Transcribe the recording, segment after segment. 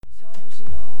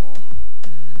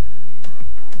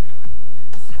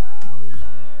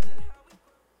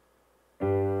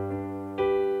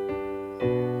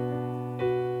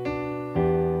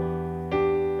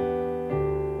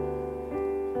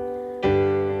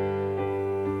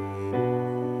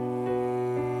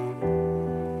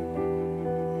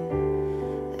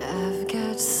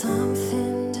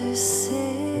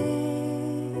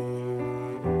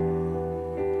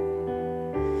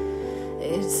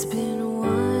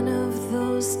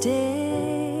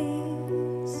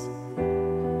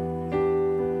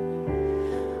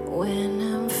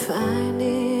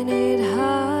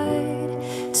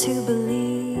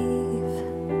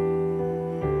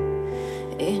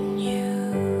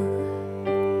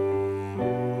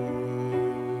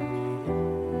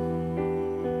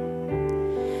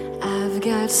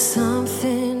got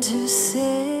something to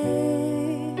say.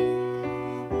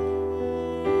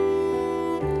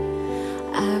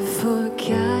 I've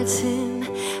forgotten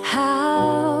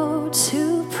how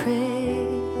to pray,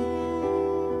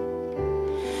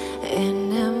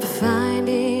 and I'm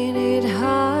finding it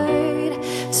hard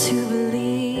to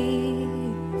believe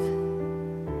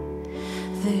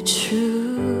the truth.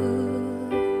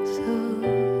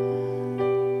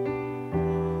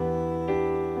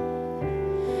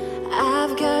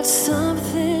 I've got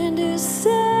something to say.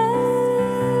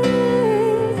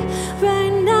 Right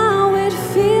now it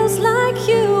feels like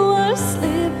you are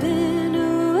slipping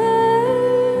away,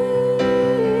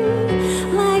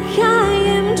 like I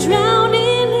am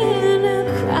drowning in a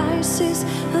crisis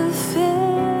of faith,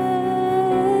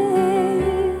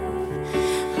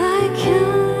 like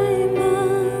I'm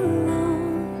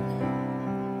alone.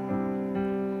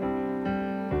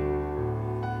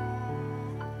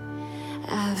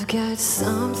 I've got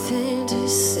something to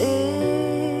say.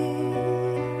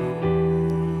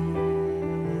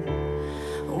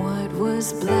 What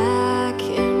was black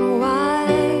and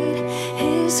white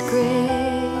is gray,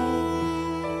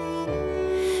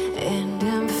 and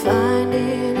I'm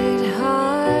finding it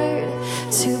hard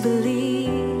to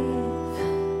believe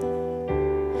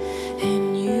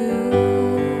in you.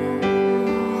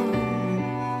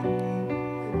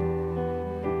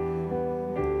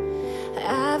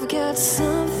 I've got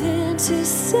something to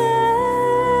say.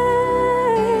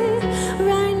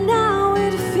 Right now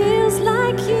it feels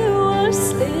like you are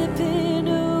slipping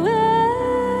away,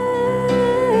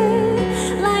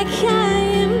 like I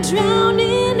am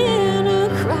drowning in a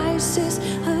crisis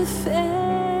of faith,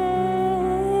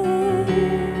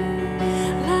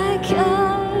 like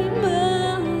I'm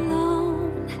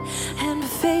alone, and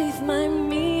faith might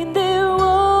mean there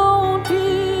won't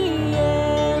be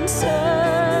answers,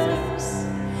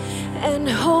 and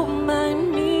hope might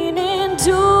mean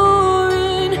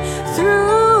enduring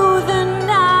through the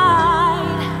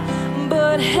night.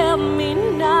 But help me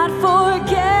not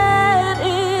forget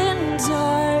in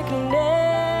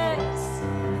darkness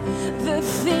the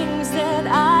things that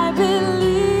I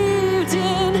believed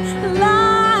in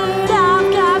light.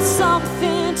 I've got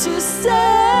something to say.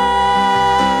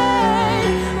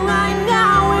 Right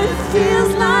now it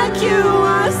feels like you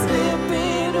are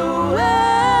slipping away,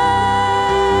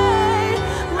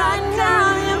 like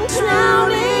I am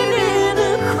drowning in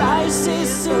a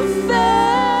crisis of faith,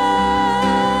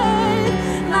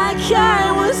 like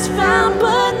I was found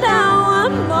but now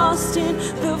I'm lost in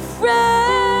the fray.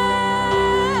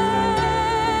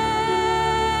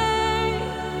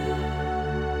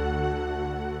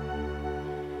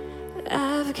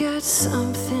 I've got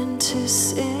something to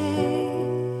say.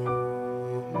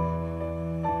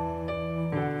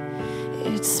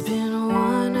 It's been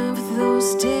one of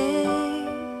those days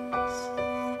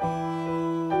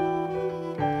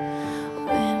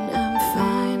when I'm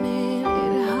finding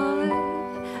it hard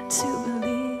to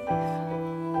believe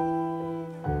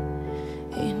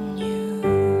in you.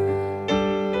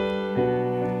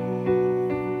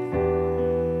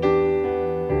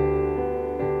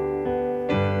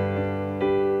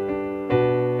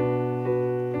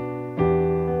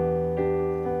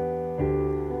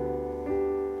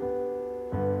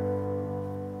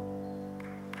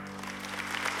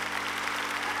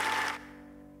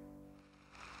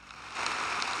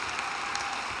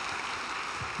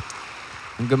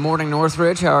 Good morning,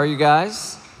 Northridge. How are you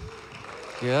guys?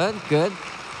 Good, good.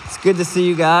 It's good to see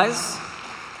you guys.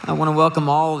 I want to welcome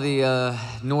all the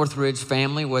Northridge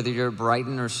family, whether you're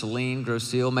Brighton or Saline,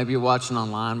 Grosse Ile, maybe you're watching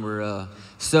online. We're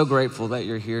so grateful that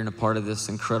you're here and a part of this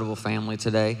incredible family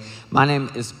today. My name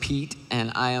is Pete,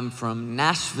 and I am from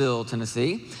Nashville,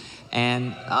 Tennessee.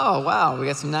 And, oh, wow, we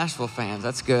got some Nashville fans.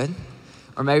 That's good.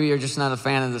 Or maybe you're just not a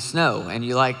fan of the snow, and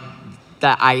you like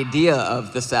that idea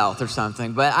of the South or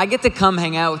something. But I get to come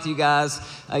hang out with you guys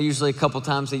usually a couple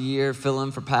times a year, fill in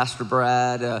for Pastor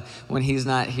Brad when he's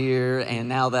not here. And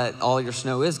now that all your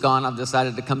snow is gone, I've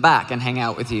decided to come back and hang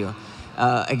out with you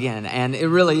again. And it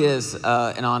really is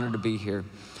an honor to be here.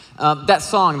 That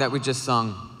song that we just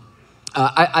sung,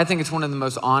 I think it's one of the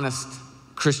most honest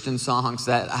Christian songs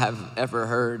that I have ever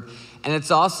heard. And it's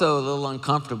also a little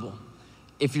uncomfortable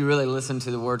if you really listen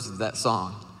to the words of that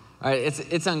song. All right,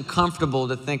 it's uncomfortable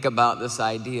to think about this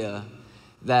idea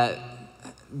that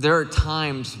there are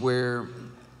times where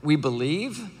we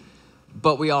believe,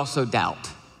 but we also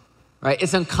doubt, right?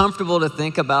 It's uncomfortable to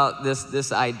think about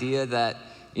this idea that,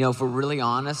 you know, if we're really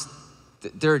honest,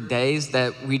 there are days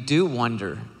that we do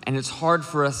wonder, and it's hard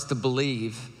for us to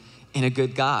believe in a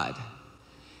good God.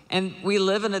 And we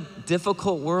live in a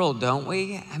difficult world, don't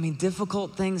we? I mean,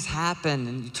 difficult things happen,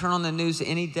 and you turn on the news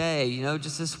any day. You know,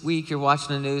 just this week you're watching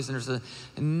the news and there's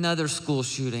another school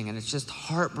shooting, and it's just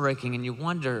heartbreaking, and you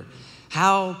wonder,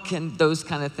 how can those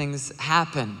kind of things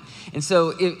happen? And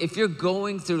so if you're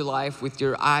going through life with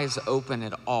your eyes open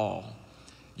at all,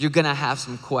 you're gonna have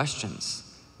some questions,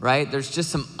 right? There's just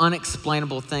some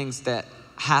unexplainable things that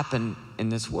happen in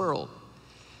this world.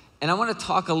 And I want to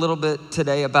talk a little bit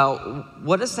today about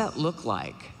what does that look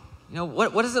like? You know,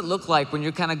 what does it look like when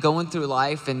you're kind of going through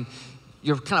life and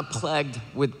you're kind of plagued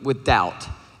with doubt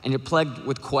and you're plagued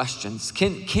with questions?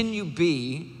 Can you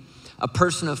be a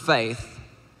person of faith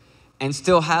and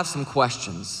still have some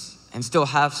questions and still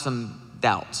have some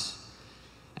doubts?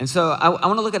 And so I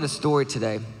want to look at a story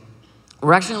today.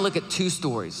 We're actually going to look at two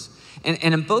stories. And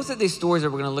in both of these stories that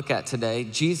we're going to look at today,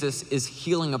 Jesus is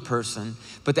healing a person,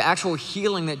 but the actual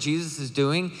healing that Jesus is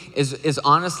doing is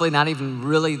honestly not even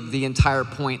really the entire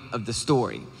point of the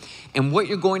story. And what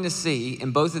you're going to see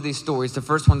in both of these stories, the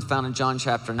first one's found in John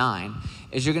chapter 9,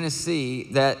 is you're going to see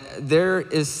that there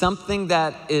is something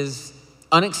that is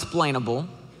unexplainable,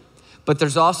 but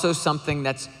there's also something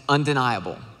that's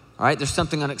undeniable. All right, there's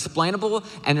something unexplainable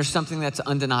and there's something that's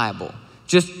undeniable.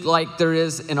 Just like there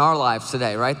is in our lives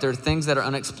today, right? There are things that are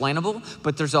unexplainable,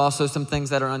 but there's also some things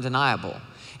that are undeniable.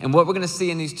 And what we're gonna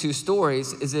see in these two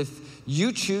stories is if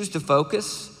you choose to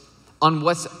focus on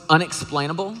what's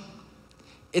unexplainable,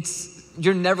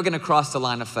 you're never gonna cross the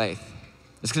line of faith.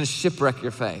 It's gonna shipwreck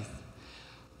your faith.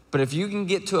 But if you can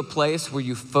get to a place where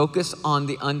you focus on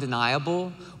the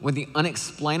undeniable, when the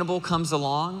unexplainable comes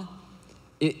along,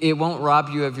 it won't rob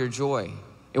you of your joy.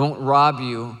 It won't rob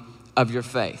you of your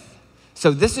faith. So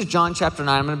this is John chapter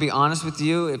 9. I'm going to be honest with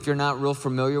you. If you're not real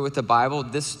familiar with the Bible,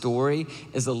 this story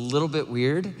is a little bit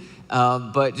weird,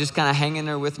 but just kind of hang in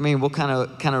there with me. We'll kind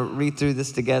of read through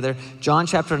this together. John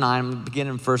chapter 9, I'm going to begin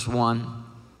in verse 1.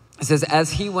 It says,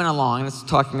 as he went along, and it's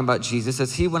talking about Jesus,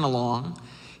 as he went along,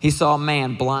 he saw a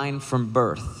man blind from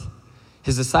birth.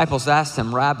 His disciples asked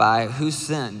him, Rabbi, who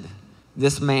sinned,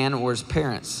 this man or his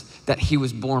parents, that he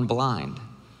was born blind?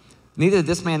 Neither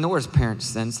this man nor his parents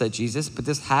sinned, said Jesus, but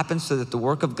this happened so that the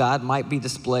work of God might be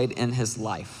displayed in his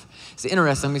life. It's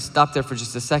interesting. Let me stop there for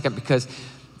just a second because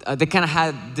they kind of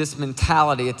had this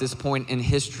mentality at this point in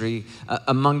history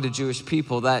among the Jewish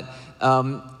people that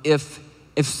if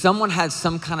someone had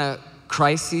some kind of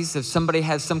crises, if somebody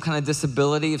had some kind of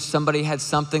disability, if somebody had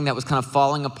something that was kind of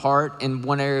falling apart in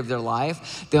one area of their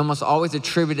life, they almost always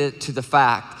attributed it to the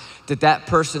fact that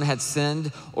person had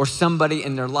sinned or somebody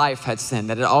in their life had sinned,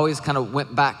 that it always kind of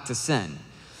went back to sin.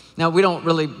 Now, we don't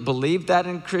really believe that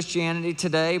in Christianity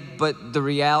today, but the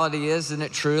reality is, isn't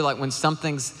it true? Like when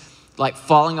something's like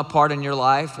falling apart in your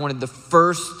life, one of the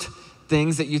first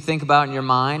things that you think about in your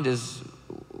mind is,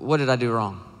 what did I do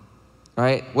wrong?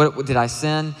 Right? What did I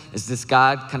sin? Is this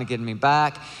God kind of getting me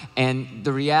back? And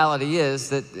the reality is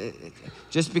that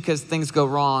just because things go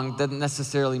wrong doesn't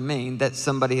necessarily mean that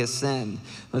somebody has sinned.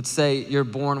 Let's say you're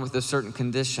born with a certain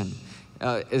condition.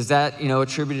 Is that,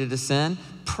 attributed to sin?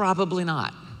 Probably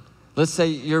not. Let's say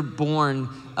you're born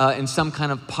in some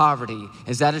kind of poverty.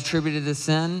 Is that attributed to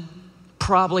sin?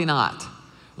 Probably not.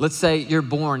 Let's say you're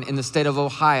born in the state of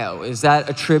Ohio. Is that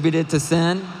attributed to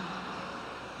sin?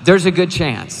 There's a good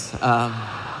chance. A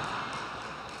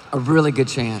really good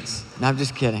chance. No, I'm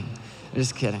just kidding.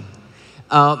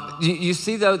 You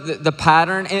see though the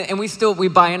pattern, and we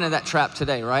buy into that trap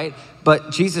today, right? But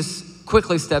Jesus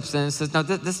quickly steps in and says, no,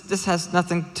 this has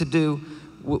nothing to do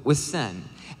with sin.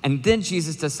 And then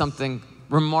Jesus does something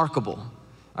remarkable.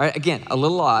 All right, again, a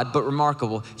little odd, but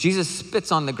remarkable. Jesus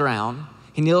spits on the ground.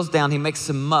 He kneels down. He makes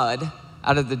some mud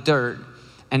out of the dirt,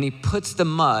 and he puts the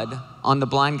mud on the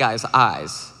blind guy's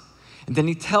eyes. And then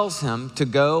he tells him to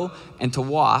go and to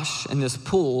wash in this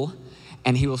pool,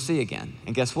 and he will see again.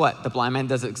 And guess what? The blind man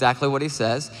does exactly what he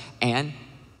says, and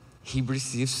he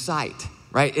receives sight,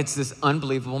 right? It's this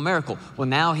unbelievable miracle. Well,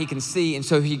 now he can see, and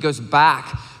so he goes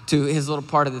back to his little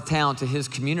part of the town, to his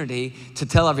community, to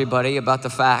tell everybody about the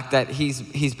fact that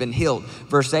he's been healed.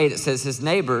 Verse 8, it says, his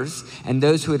neighbors and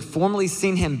those who had formerly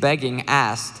seen him begging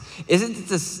asked, isn't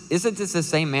this the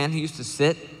same man who used to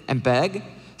sit and beg?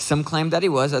 Some claimed that he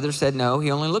was, others said, no, he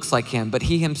only looks like him. But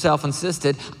he himself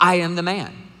insisted, I am the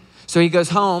man. So he goes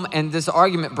home and this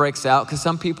argument breaks out because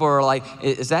some people are like,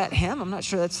 is that him? I'm not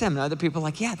sure that's him. And other people are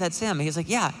like, yeah, that's him. And he's like,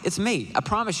 yeah, it's me. I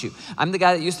promise you. I'm the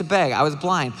guy that used to beg. I was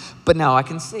blind, but now I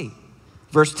can see.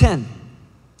 Verse 10,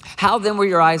 how then were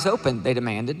your eyes opened? They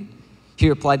demanded. He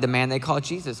replied, the man they called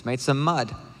Jesus made some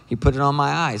mud. He put it on my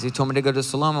eyes. He told me to go to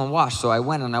Siloam and wash. So I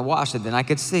went and I washed it. Then I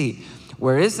could see.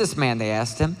 Where is this man? They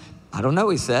asked him. I don't know,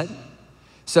 he said.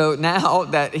 So now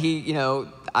that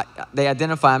they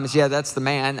identify him as, yeah, that's the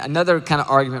man, another kind of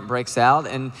argument breaks out.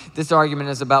 And this argument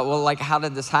is about, well, like, how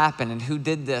did this happen? And who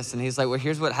did this? And he's like, well,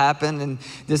 here's what happened. And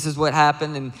this is what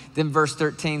happened. And then verse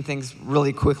 13, things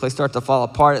really quickly start to fall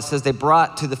apart. It says, they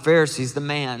brought to the Pharisees the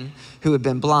man who had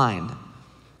been blind.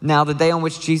 Now, the day on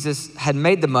which Jesus had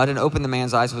made the mud and opened the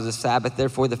man's eyes was a Sabbath.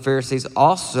 Therefore, the Pharisees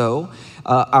also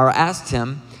asked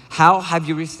him, how have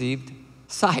you received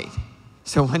sight?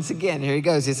 So once again, here he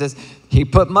goes. He says, he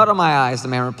put mud on my eyes, the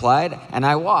man replied, and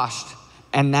I washed,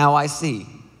 and now I see.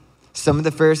 Some of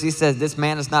the Pharisees said, this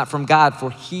man is not from God,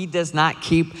 for he does not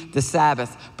keep the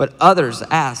Sabbath. But others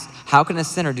asked, how can a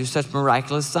sinner do such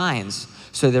miraculous signs?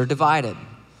 So they're divided.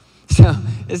 So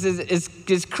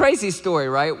it's crazy story,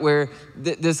 right? Where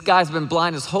this guy's been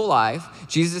blind his whole life.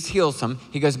 Jesus heals him.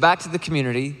 He goes back to the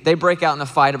community. They break out in a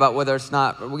fight about whether or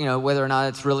not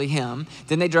it's really him.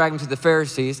 Then they drag him to the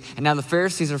Pharisees. And now the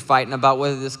Pharisees are fighting about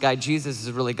whether this guy Jesus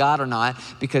is really God or not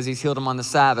because he's healed him on the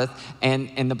Sabbath.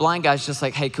 And the blind guy's just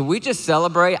like, hey, could we just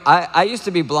celebrate? I used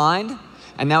to be blind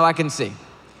and now I can see.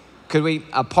 Could we,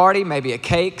 a party, maybe a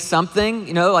cake,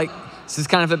 something, this is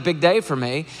kind of a big day for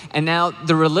me. And now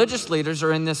the religious leaders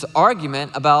are in this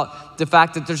argument about the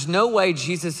fact that there's no way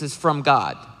Jesus is from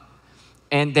God.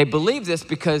 And they believe this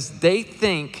because they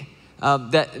think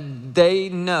that they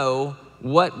know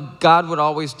what God would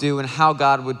always do and how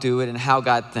God would do it and how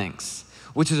God thinks,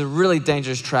 which is a really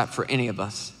dangerous trap for any of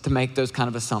us to make those kind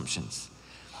of assumptions.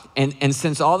 And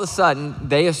since all of a sudden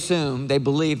they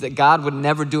believe that God would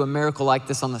never do a miracle like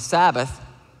this on the Sabbath,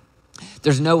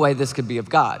 there's no way this could be of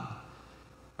God.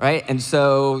 Right? And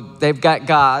so they've got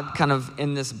God kind of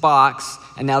in this box,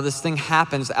 and now this thing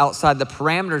happens outside the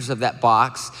parameters of that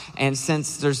box. And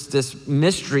since there's this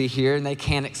mystery here and they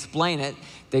can't explain it,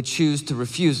 they choose to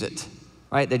refuse it,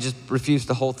 right? They just refuse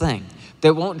the whole thing.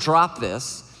 They won't drop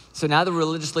this. So now the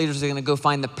religious leaders are going to go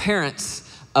find the parents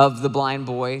of the blind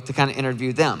boy to kind of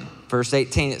interview them. Verse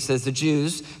 18, it says, the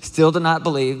Jews still did not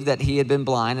believe that he had been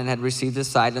blind and had received his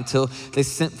sight until they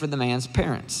sent for the man's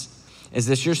parents. Is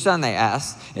this your son, they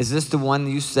asked? Is this the one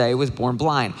you say was born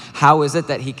blind? How is it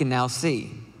that he can now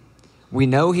see? We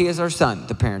know he is our son,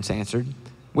 the parents answered.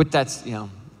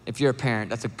 If you're a parent,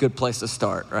 that's a good place to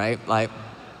start, right? Like,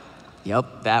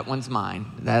 yep, that one's mine.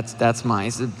 That's mine.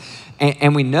 He said,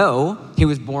 and we know he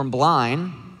was born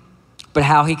blind, but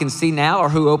how he can see now or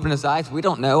who opened his eyes, we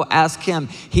don't know. Ask him.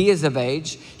 He is of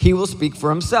age. He will speak for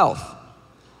himself.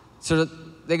 So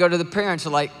they go to the parents, are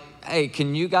like, hey,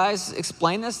 can you guys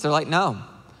explain this? They're like, no.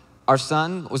 Our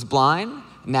son was blind.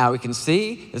 Now we can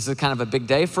see. This is kind of a big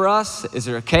day for us. Is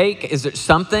there a cake? Is there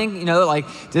something?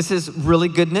 This is really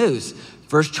good news.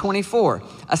 Verse 24,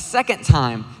 a second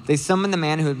time they summoned the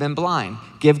man who had been blind.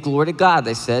 Give glory to God,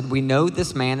 they said. We know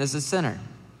this man is a sinner.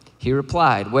 He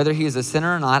replied, whether he is a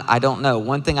sinner or not, I don't know.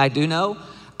 One thing I do know,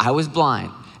 I was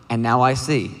blind, and now I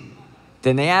see.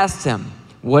 Then they asked him,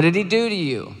 what did he do to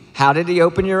you? How did he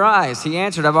open your eyes? He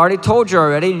answered, I've already told you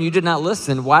already, and you did not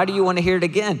listen. Why do you want to hear it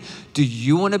again? Do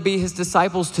you want to be his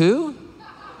disciples too?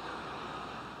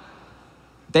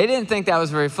 They didn't think that was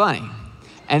very funny.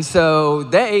 And so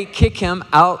they kick him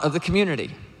out of the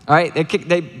community, all right?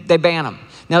 They ban him.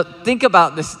 Now, think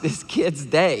about this kid's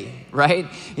day, right?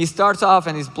 He starts off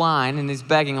and he's blind and he's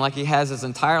begging like he has his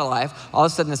entire life. All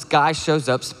of a sudden, this guy shows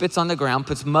up, spits on the ground,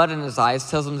 puts mud in his eyes,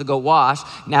 tells him to go wash.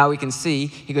 Now he can see.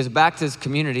 He goes back to his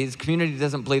community. His community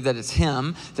doesn't believe that it's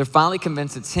him. They're finally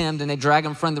convinced it's him. Then they drag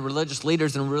him in front of the religious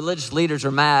leaders, and religious leaders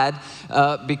are mad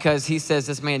because he says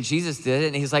this man Jesus did it.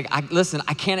 And he's like, listen,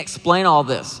 I can't explain all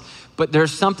this, but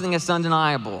there's something that's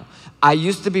undeniable. I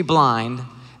used to be blind,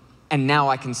 and now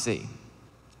I can see.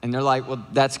 And they're like, well,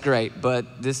 that's great,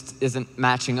 but this isn't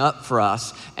matching up for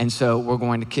us, and so we're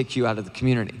going to kick you out of the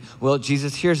community. Well,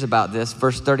 Jesus hears about this.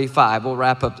 Verse 35, we'll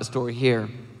wrap up the story here.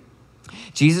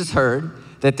 Jesus heard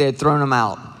that they had thrown him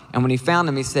out, and when he found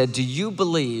him, he said, do you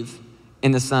believe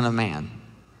in the Son of Man?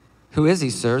 Who is he,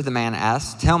 sir? The man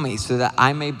asked. Tell me so that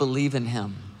I may believe in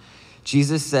him.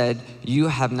 Jesus said, you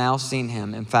have now seen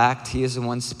him. In fact, he is the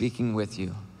one speaking with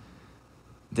you.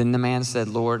 Then the man said,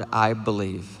 Lord, I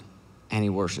believe. And he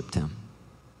worshiped him.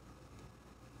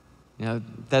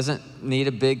 Doesn't need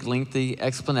a big, lengthy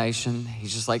explanation.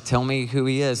 He's just like, tell me who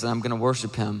he is, and I'm going to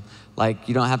worship him. Like,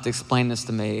 you don't have to explain this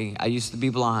to me. I used to be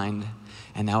blind,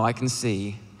 and now I can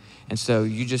see. And so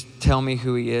you just tell me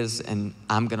who he is, and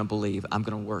I'm going to believe. I'm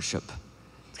going to worship.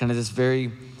 It's kind of this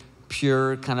very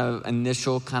pure, kind of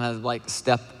initial, kind of like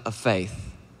step of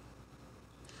faith.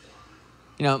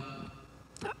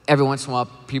 Every once in a while,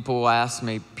 people will ask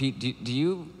me, Pete,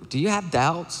 do you have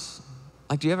doubts?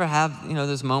 Like, do you ever have,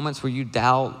 those moments where you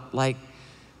doubt, like,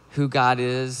 who God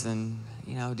is? And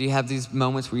Do you have these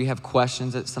moments where you have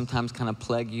questions that sometimes kind of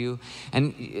plague you?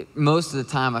 And most of the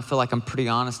time, I feel like I'm pretty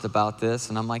honest about this,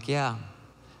 and I'm like, yeah,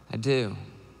 I do.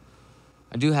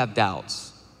 I do have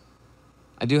doubts.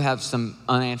 I do have some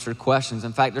unanswered questions.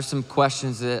 In fact, there's some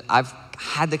questions that I've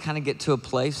had to kind of get to a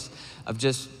place of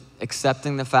just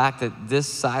accepting the fact that this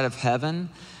side of heaven,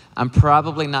 I'm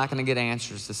probably not going to get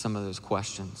answers to some of those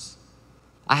questions.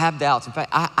 I have doubts. In fact,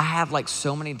 I have like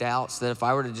so many doubts that if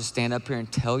I were to just stand up here and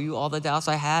tell you all the doubts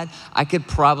I had, I could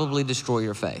probably destroy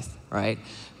your faith, right?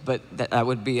 But that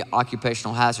would be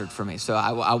occupational hazard for me. So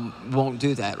I won't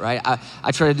do that, right?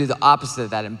 I try to do the opposite of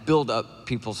that and build up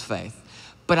people's faith.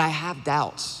 But I have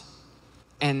doubts,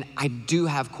 and I do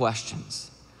have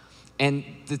questions. And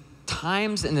the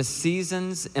times and the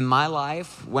seasons in my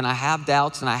life when I have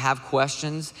doubts and I have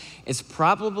questions, it's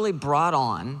probably brought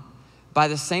on by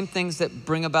the same things that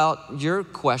bring about your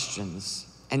questions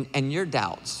and your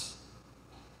doubts.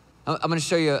 I'm going to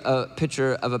show you a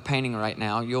picture of a painting right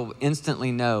now. You'll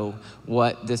instantly know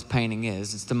what this painting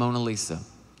is. It's the Mona Lisa.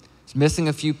 It's missing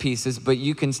a few pieces, but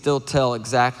you can still tell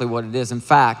exactly what it is. In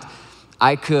fact,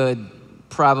 I could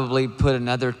probably put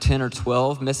another 10 or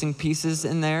 12 missing pieces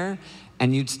in there,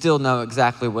 and you'd still know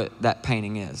exactly what that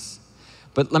painting is.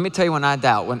 But let me tell you when I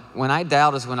doubt. When I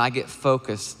doubt is when I get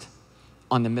focused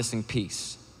on the missing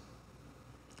piece,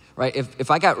 right?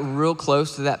 If I got real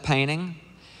close to that painting,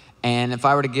 and if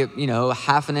I were to get,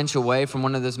 half an inch away from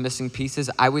one of those missing pieces,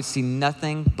 I would see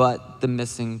nothing but the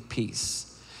missing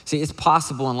piece. See, it's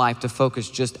possible in life to focus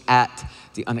just at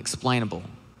the unexplainable.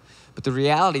 But the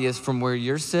reality is, from where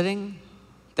you're sitting,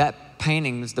 that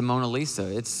painting is the Mona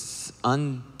Lisa. It's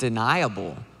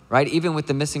undeniable, right? Even with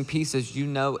the missing pieces, you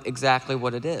know exactly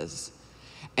what it is.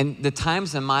 And the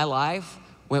times in my life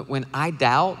when I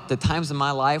doubt, the times in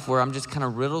my life where I'm just kind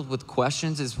of riddled with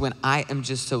questions is when I am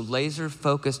just so laser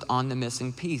focused on the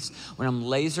missing piece, when I'm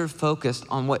laser focused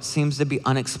on what seems to be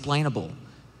unexplainable,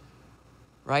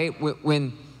 right?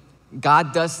 When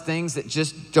God does things that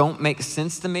just don't make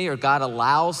sense to me, or God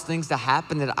allows things to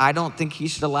happen that I don't think he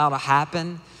should allow to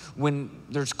happen, when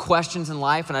there's questions in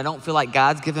life and I don't feel like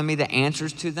God's given me the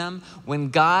answers to them, when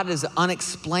God is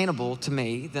unexplainable to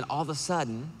me, then all of a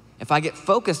sudden, if I get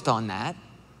focused on that,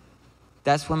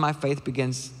 that's when my faith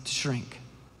begins to shrink.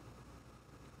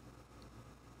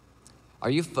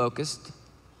 Are you focused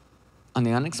on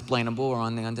the unexplainable or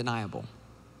on the undeniable?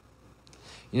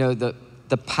 The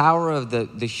power of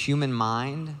the human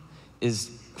mind is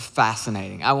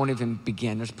fascinating. I won't even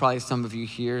begin. There's probably some of you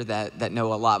here that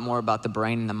know a lot more about the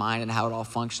brain and the mind and how it all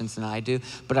functions than I do,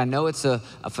 but I know it's a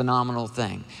phenomenal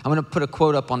thing. I'm going to put a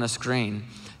quote up on the screen.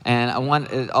 And I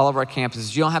want at all of our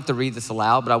campuses, you don't have to read this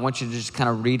aloud, but I want you to just kind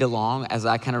of read along as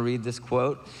I kind of read this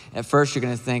quote. At first, you're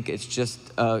going to think it's just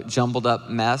a jumbled up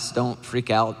mess. Don't freak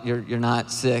out. You're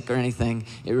not sick or anything.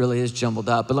 It really is jumbled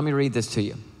up. But let me read this to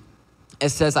you. It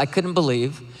says, I couldn't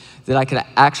believe that I could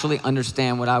actually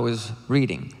understand what I was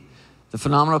reading. The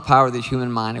phenomenal power of the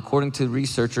human mind, according to the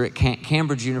researcher at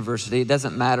Cambridge University, it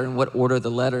doesn't matter in what order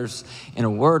the letters in a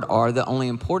word are. The only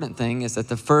important thing is that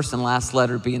the first and last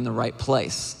letter be in the right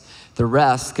place. The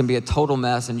rest can be a total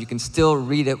mess, and you can still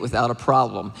read it without a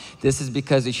problem. This is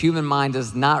because the human mind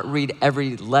does not read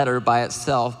every letter by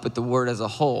itself, but the word as a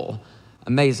whole.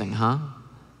 Amazing, huh?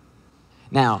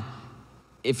 Now,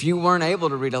 if you weren't able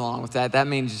to read along with that, that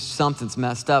means something's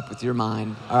messed up with your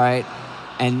mind, all right?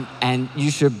 And you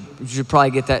should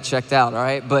probably get that checked out, all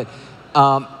right? But,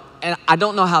 and I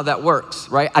don't know how that works,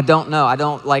 right? I don't know. I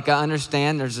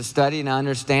understand there's a study, and I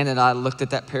understand that I looked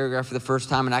at that paragraph for the first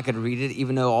time and I could read it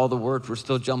even though all the words were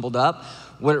still jumbled up.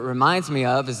 What it reminds me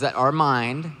of is that our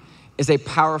mind is a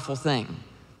powerful thing.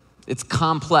 It's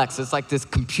complex. It's like this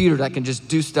computer that can just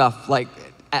do stuff like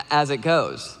as it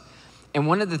goes. And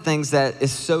one of the things that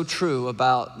is so true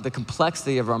about the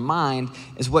complexity of our mind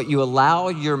is what you allow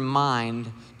your mind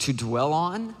to dwell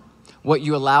on, what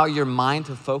you allow your mind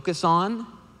to focus on,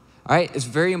 all right, is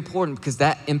very important because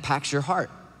that impacts your heart.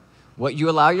 What you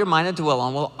allow your mind to dwell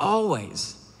on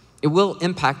it will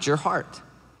impact your heart.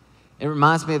 It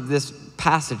reminds me of this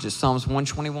passage of Psalms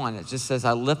 121. It just says,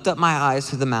 I lift up my eyes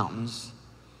to the mountains.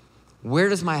 Where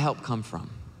does my help come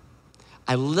from?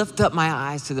 I lift up my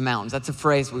eyes to the mountains. That's a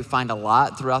phrase we find a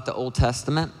lot throughout the Old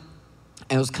Testament.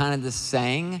 And it was kind of this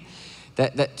saying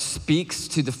that speaks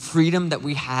to the freedom that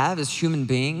we have as human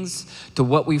beings to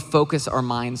what we focus our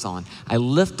minds on. I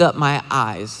lift up my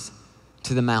eyes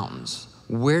to the mountains.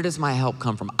 Where does my help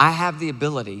come from? I have the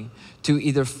ability to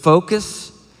either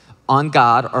focus on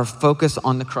God or focus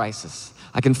on the crisis.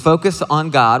 I can focus on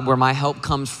God, where my help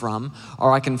comes from,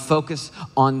 or I can focus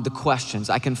on the questions.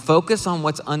 I can focus on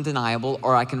what's undeniable,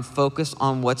 or I can focus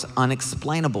on what's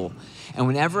unexplainable. And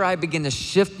whenever I begin to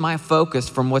shift my focus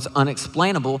from what's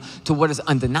unexplainable to what is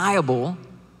undeniable,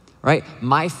 right,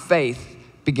 my faith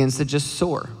begins to just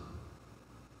soar.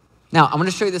 Now, I'm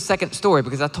gonna show you the second story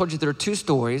because I told you there are two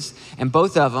stories, and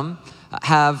both of them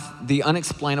have the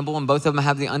unexplainable and both of them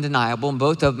have the undeniable, and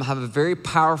both of them have a very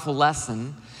powerful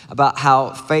lesson about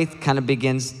how faith kind of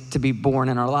begins to be born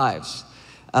in our lives.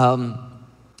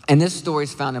 And this story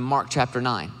is found in Mark chapter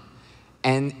 9.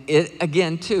 And it,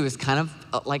 again, too, is kind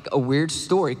of like a weird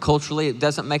story. Culturally, it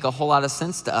doesn't make a whole lot of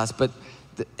sense to us. But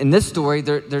in this story,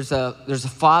 there's a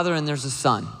father and there's a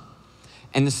son.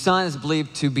 And the son is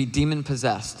believed to be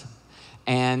demon-possessed.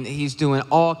 And he's doing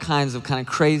all kinds of kind of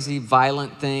crazy,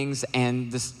 violent things.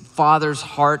 And this father's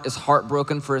heart is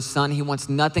heartbroken for his son. He wants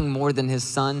nothing more than his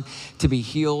son to be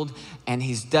healed. And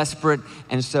he's desperate.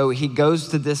 And so he goes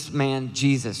to this man,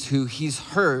 Jesus, who he's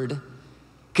heard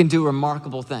can do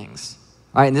remarkable things.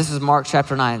 All right, and this is Mark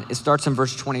chapter 9. It starts in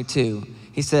verse 22.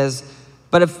 He says,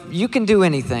 "But if you can do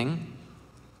anything,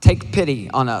 take pity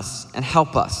on us and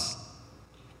help us."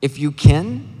 "If you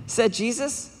can," said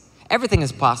Jesus, "everything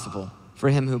is possible for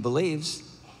him who believes."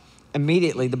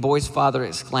 Immediately, the boy's father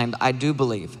exclaimed, "I do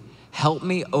believe. Help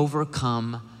me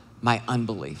overcome my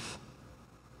unbelief."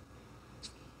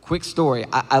 Quick story.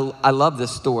 I love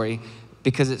this story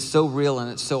because it's so real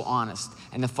and it's so honest.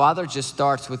 And the father just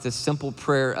starts with this simple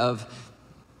prayer of,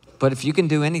 "But if you can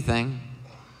do anything."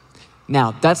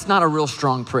 Now, that's not a real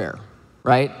strong prayer,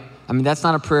 right? I mean, that's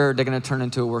not a prayer they're gonna turn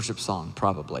into a worship song,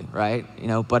 probably, right? You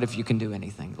know, but if you can do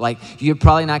anything. Like, you're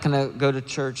probably not gonna go to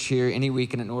church here any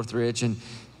weekend at Northridge and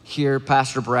hear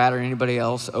Pastor Brad or anybody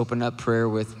else open up prayer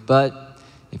with, "But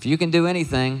if you can do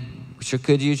anything, we sure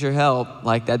could use your help."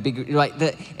 Like, that'd be like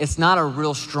that. It's not a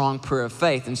real strong prayer of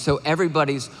faith. And so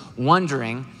everybody's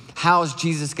wondering, how is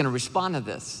Jesus gonna respond to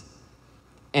this?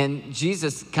 And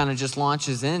Jesus kind of just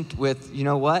launches in with, "You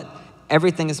know what?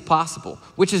 Everything is possible,"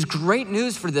 which is great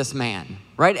news for this man,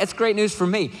 right? It's great news for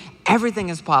me. Everything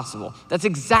is possible. That's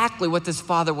exactly what this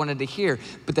father wanted to hear.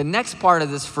 But the next part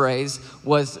of this phrase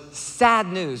was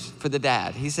sad news for the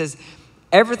dad. He says,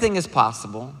 "Everything is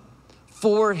possible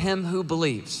for him who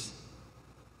believes."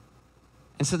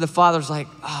 And so the father's like,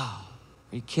 "Oh,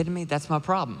 are you kidding me? That's my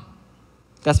problem.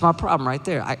 That's my problem right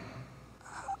there.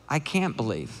 I can't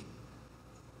believe."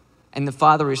 And the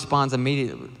father responds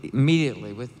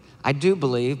immediately with, "I do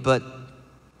believe, but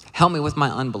help me with my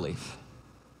unbelief."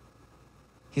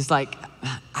 He's like,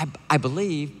 I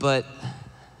believe, but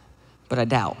I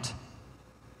doubt,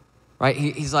 right?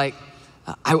 He's like,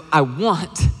 I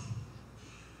want,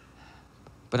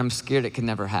 but I'm scared it can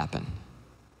never happen.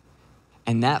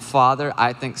 And that father,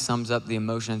 I think, sums up the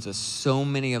emotions of so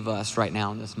many of us right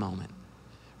now in this moment,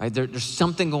 right? There's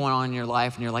something going on in your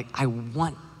life, and you're like, I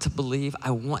want to believe,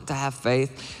 I want to have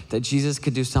faith that Jesus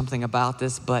could do something about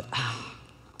this, but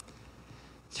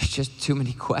there's just too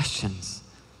many questions.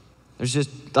 There's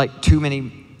just like too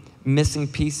many missing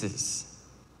pieces.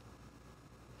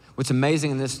 What's amazing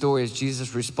in this story is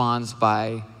Jesus responds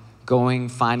by going,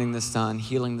 finding the son,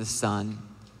 healing the son,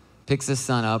 picks the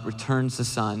son up, returns the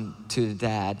son to the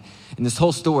dad. And this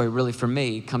whole story really for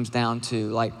me comes down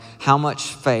to like how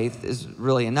much faith is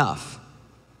really enough.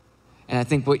 And I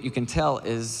think what you can tell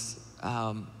is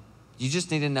you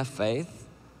just need enough faith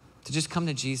to just come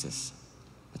to Jesus.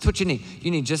 That's what you need.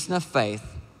 You need just enough faith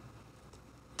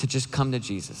to just come to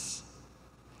Jesus.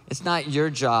 It's not your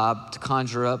job to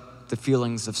conjure up the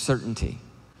feelings of certainty.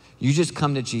 You just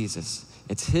come to Jesus.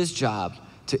 It's his job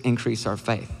to increase our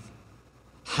faith.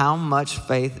 How much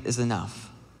faith is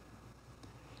enough?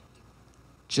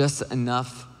 Just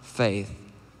enough faith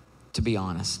to be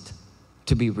honest,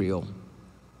 to be real.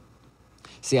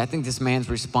 See, I think this man's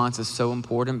response is so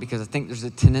important because I think there's a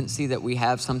tendency that we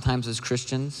have sometimes as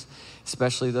Christians,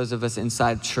 especially those of us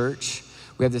inside church.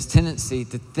 We have this tendency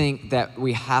to think that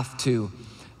we have to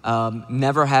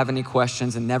never have any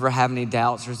questions and never have any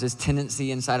doubts. There's this tendency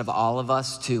inside of all of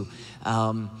us to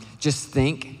just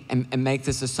think and make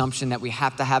this assumption that we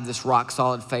have to have this rock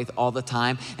solid faith all the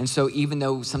time. And so even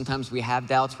though sometimes we have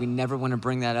doubts, we never want to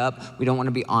bring that up. We don't want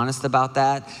to be honest about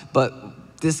that. But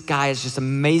this guy is just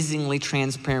amazingly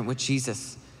transparent with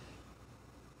Jesus.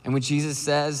 And when Jesus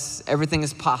says everything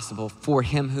is possible for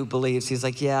him who believes, he's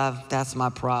like, yeah, that's my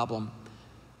problem.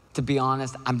 To be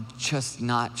honest, I'm just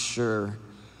not sure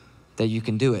that you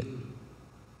can do it.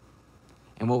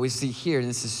 And what we see here, and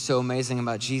this is so amazing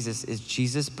about Jesus, is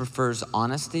Jesus prefers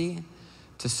honesty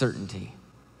to certainty.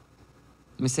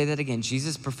 Let me say that again.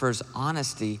 Jesus prefers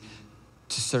honesty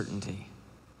to certainty.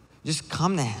 Just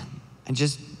come to him and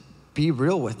just be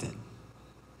real with it.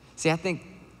 See, I think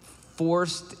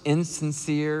forced,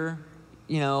 insincere,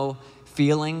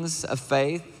 feelings of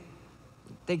faith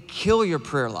They kill your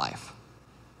prayer life.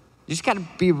 You just got to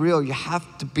be real. You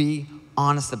have to be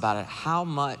honest about it. How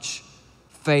much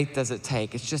faith does it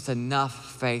take? It's just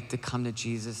enough faith to come to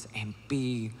Jesus and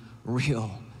be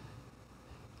real.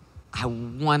 I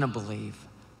want to believe,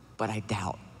 but I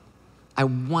doubt. I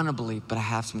want to believe, but I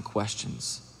have some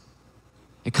questions.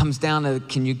 It comes down to,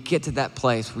 can you get to that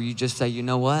place where you just say, you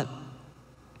know what?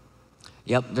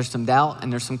 Yep, there's some doubt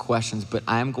and there's some questions, but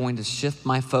I am going to shift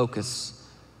my focus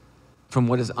from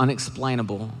what is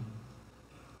unexplainable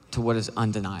to what is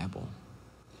undeniable.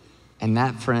 And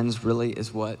that, friends, really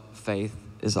is what faith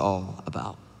is all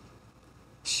about.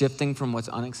 Shifting from what's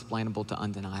unexplainable to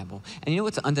undeniable. And you know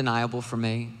what's undeniable for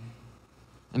me?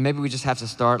 And maybe we just have to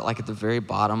start like at the very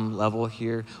bottom level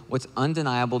here. What's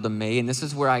undeniable to me, and this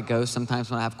is where I go sometimes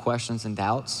when I have questions and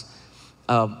doubts.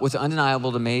 What's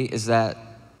undeniable to me is that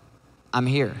I'm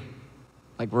here,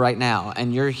 like right now,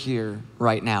 and you're here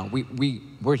right now.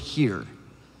 We're here.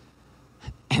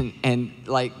 And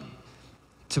like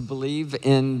to believe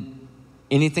in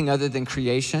anything other than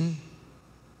creation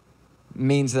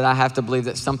means that I have to believe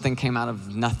that something came out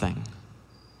of nothing.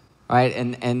 Right?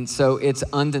 And so it's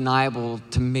undeniable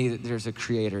to me that there's a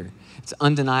creator. It's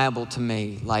undeniable to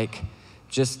me, like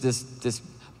just this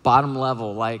bottom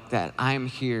level, like that I am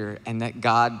here and that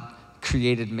God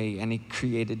created me and he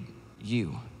created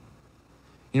you.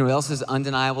 You know what else is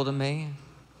undeniable to me?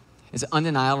 It's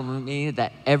undeniable to me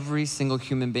that every single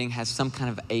human being has some kind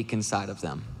of ache inside of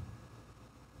them.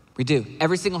 We do.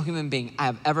 Every single human being I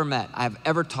have ever met, I have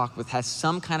ever talked with has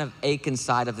some kind of ache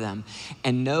inside of them.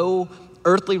 And no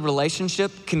earthly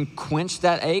relationship can quench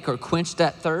that ache or quench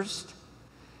that thirst.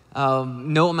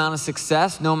 No amount of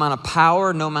success, no amount of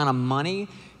power, no amount of money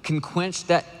can quench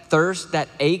that thirst, that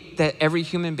ache that every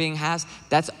human being has.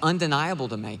 That's undeniable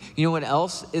to me. You know what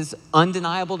else is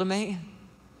undeniable to me?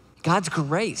 God's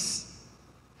grace.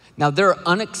 Now, there are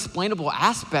unexplainable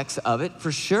aspects of it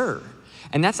for sure.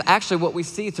 And that's actually what we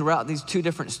see throughout these two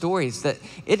different stories, that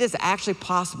it is actually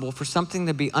possible for something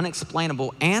to be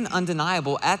unexplainable and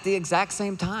undeniable at the exact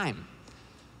same time.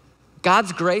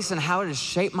 God's grace and how it has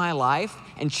shaped my life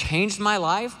and changed my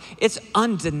life, it's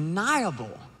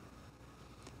undeniable.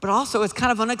 But also it's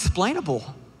kind of unexplainable.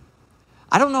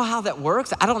 I don't know how that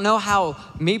works. I don't know how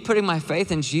me putting my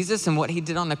faith in Jesus and what he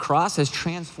did on the cross has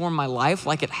transformed my life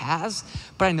like it has,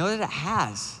 but I know that it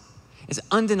has. It's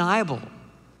undeniable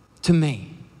to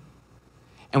me.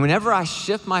 And whenever I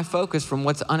shift my focus from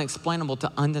what's unexplainable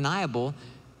to undeniable,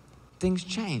 things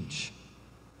change.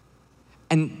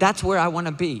 And that's where I want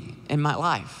to be in my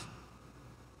life.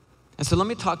 And so let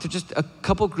me talk to just a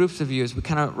couple groups of you as we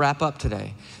kind of wrap up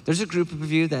today. There's a group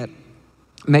of you that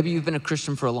maybe you've been a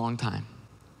Christian for a long time.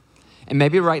 And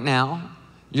maybe right now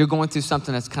you're going through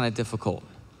something that's kind of difficult.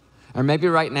 Or maybe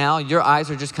right now, your eyes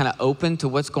are just kind of open to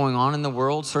what's going on in the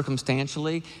world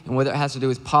circumstantially, and whether it has to do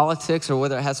with politics or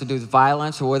whether it has to do with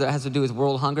violence or whether it has to do with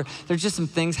world hunger. There's just some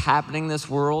things happening in this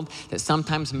world that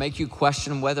sometimes make you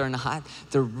question whether or not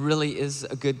there really is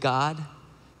a good God.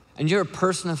 And you're a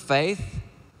person of faith,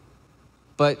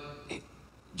 but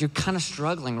you're kind of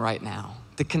struggling right now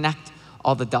to connect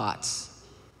all the dots.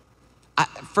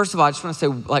 First of all, I just want to say,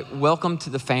 welcome to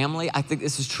the family. I think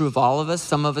this is true of all of us.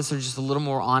 Some of us are just a little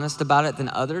more honest about it than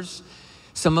others.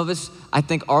 Some of us, I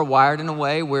think, are wired in a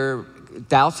way where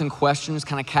doubts and questions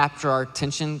kind of capture our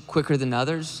attention quicker than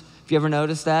others. Have you ever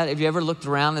noticed that? Have you ever looked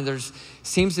around and there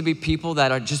seems to be people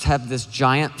that just have this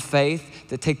giant faith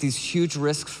that take these huge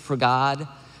risks for God?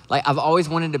 Like, I've always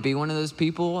wanted to be one of those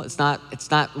people. It's not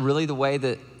really the way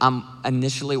that I'm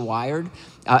initially wired.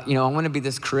 I want to be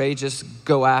this courageous,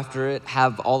 go after it,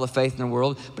 have all the faith in the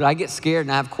world, but I get scared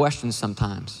and I have questions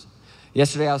sometimes.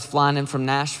 Yesterday I was flying in from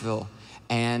Nashville,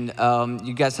 and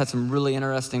you guys had some really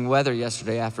interesting weather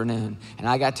yesterday afternoon, and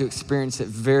I got to experience it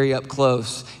very up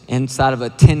close inside of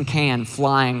a tin can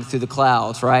flying through the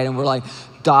clouds, right? And we're like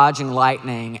dodging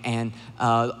lightning and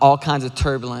all kinds of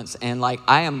turbulence, and like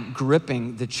I am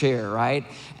gripping the chair, right?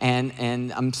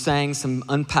 And I'm saying some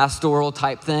unpastoral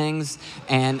type things,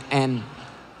 and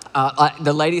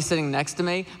the lady sitting next to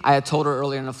me, I had told her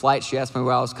earlier in the flight, she asked me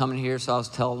where I was coming here, so I was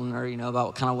telling her,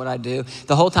 about kind of what I do.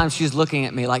 The whole time she's looking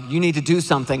at me like, you need to do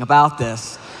something about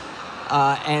this.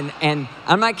 And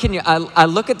I'm not kidding you, I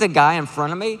look at the guy in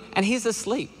front of me and he's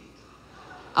asleep.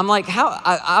 I'm like,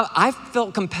 I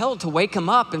felt compelled to wake him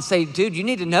up and say, dude, you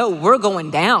need to know we're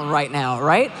going down right now,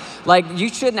 right? Like, you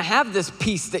shouldn't have this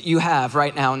peace that you have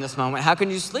right now in this moment. How can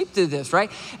you sleep through this,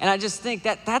 right? And I just think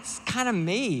that's kind of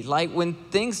me. Like, when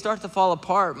things start to fall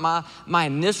apart, my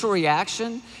initial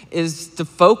reaction is to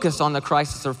focus on the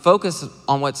crisis or focus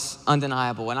on what's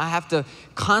undeniable. And I have to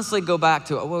constantly go back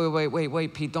to, oh,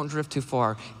 wait, Pete, don't drift too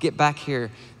far. Get back here.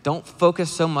 Don't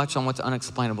focus so much on what's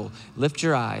unexplainable. Lift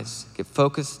your eyes, get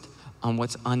focused on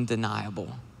what's undeniable.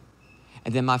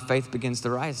 And then my faith begins to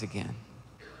rise again.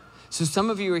 So some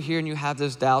of you are here and you have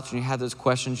those doubts and you have those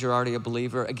questions, you're already a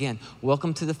believer. Again,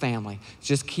 welcome to the family.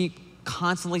 Just keep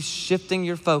constantly shifting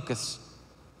your focus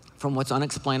from what's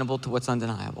unexplainable to what's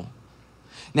undeniable.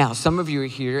 Now, some of you are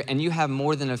here and you have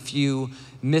more than a few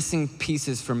missing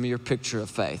pieces from your picture of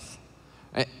faith.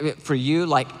 For you,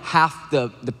 like half the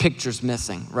picture's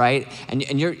missing, right?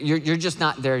 And you're just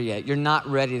not there yet. You're not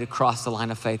ready to cross the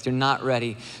line of faith. You're not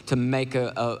ready to make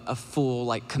a full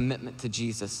like commitment to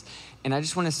Jesus. And I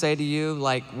just want to say to you,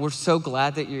 like, we're so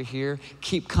glad that you're here.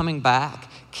 Keep coming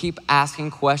back. Keep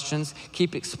asking questions.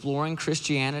 Keep exploring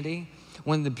Christianity.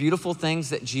 One of the beautiful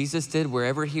things that Jesus did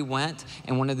wherever he went,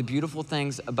 and one of the beautiful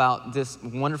things about this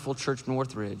wonderful church,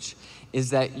 Northridge,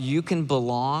 is that you can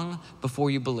belong before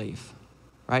you believe.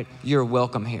 Right? You're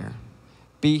welcome here.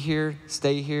 Be here,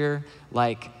 stay here,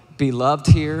 like be loved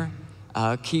here.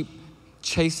 Keep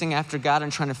chasing after God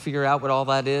and trying to figure out what all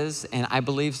that is. And I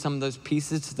believe some of those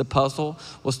pieces to the puzzle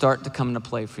will start to come into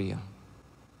play for you.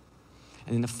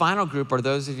 And then the final group are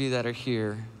those of you that are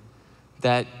here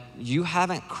that you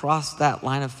haven't crossed that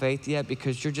line of faith yet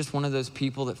because you're just one of those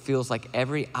people that feels like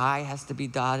every I has to be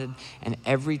dotted and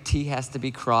every T has to be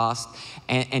crossed.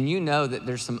 And you know that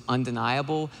there's some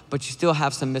undeniable, but you still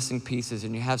have some missing pieces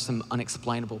and you have some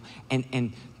unexplainable.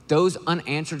 And those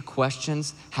unanswered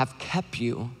questions have kept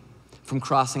you from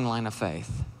crossing the line of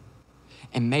faith.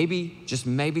 And maybe, just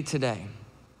maybe today,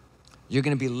 you're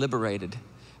gonna be liberated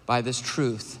by this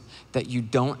truth that you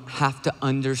don't have to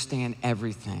understand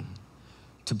everything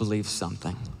to believe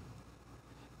something.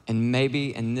 And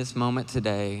maybe in this moment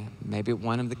today, maybe at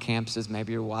one of the campuses,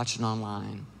 maybe you're watching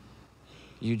online,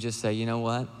 you just say, you know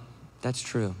what? That's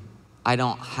true. I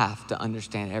don't have to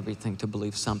understand everything to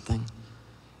believe something.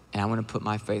 And I want to put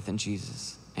my faith in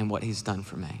Jesus and what he's done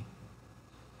for me.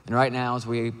 And right now, as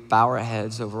we bow our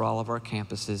heads over all of our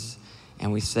campuses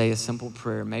and we say a simple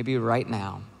prayer, maybe right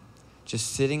now,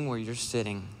 just sitting where you're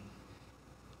sitting,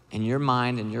 in your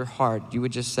mind and your heart, you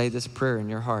would just say this prayer in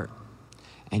your heart.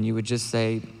 And you would just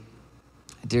say,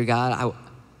 dear God,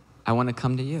 I want to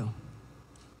come to you.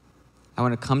 I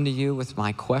want to come to you with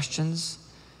my questions.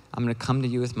 I'm going to come to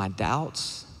you with my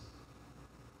doubts.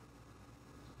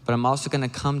 But I'm also going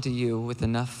to come to you with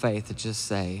enough faith to just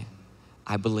say,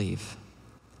 I believe.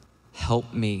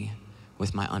 Help me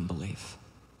with my unbelief.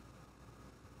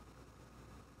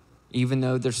 Even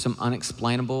though there's some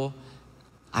unexplainable,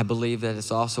 I believe that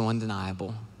it's also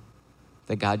undeniable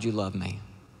that God, you love me,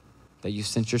 that you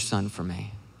sent your son for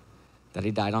me, that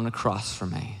he died on a cross for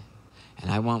me.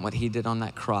 And I want what he did on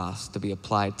that cross to be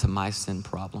applied to my sin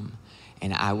problem.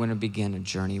 And I want to begin a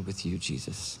journey with you,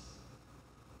 Jesus.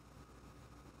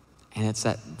 And it's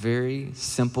that very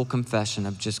simple confession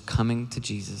of just coming to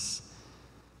Jesus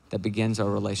that begins our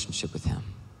relationship with him.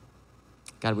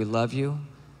 God, we love you.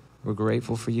 We're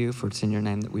grateful for you, for it's in your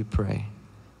name that we pray.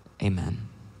 Amen.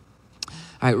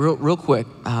 All right, real quick,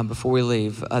 before we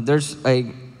leave, there's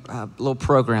a little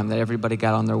program that everybody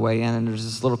got on their way in, and there's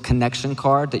this little connection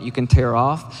card that you can tear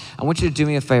off. I want you to do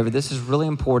me a favor. This is really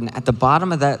important. At the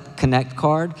bottom of that connect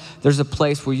card, there's a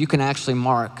place where you can actually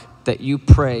mark that you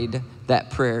prayed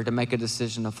that prayer to make a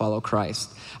decision to follow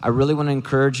Christ. I really want to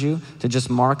encourage you to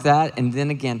just mark that, and then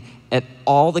again, at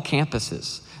all the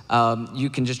campuses, you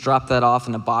can just drop that off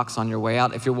in a box on your way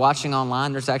out. If you're watching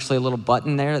online, there's actually a little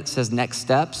button there that says Next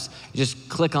Steps. You just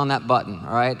click on that button,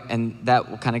 all right? And that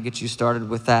will kind of get you started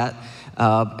with that.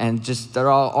 And just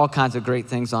there are all kinds of great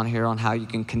things on here on how you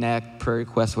can connect, prayer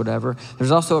requests, whatever.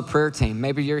 There's also a prayer team.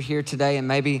 Maybe you're here today and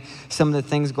maybe some of the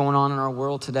things going on in our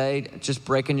world today just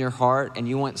breaking your heart and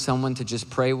you want someone to just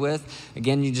pray with.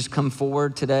 Again, you just come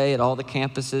forward today at all the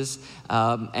campuses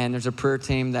and there's a prayer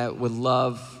team that would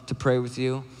love to pray with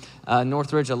you.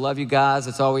 Northridge, I love you guys.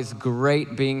 It's always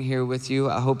great being here with you.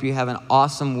 I hope you have an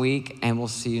awesome week, and we'll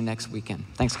see you next weekend.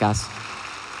 Thanks, guys.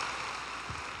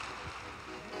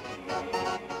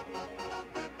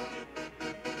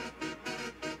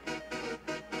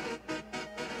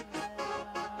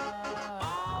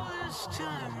 All this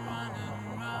time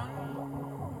running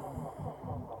round,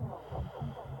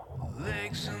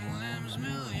 legs and limbs,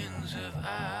 millions of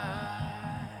eyes.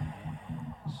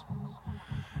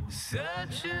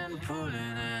 touching, pulling,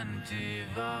 and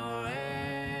devouring.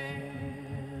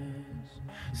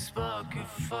 Spark a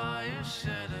fire,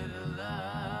 set it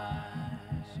alight.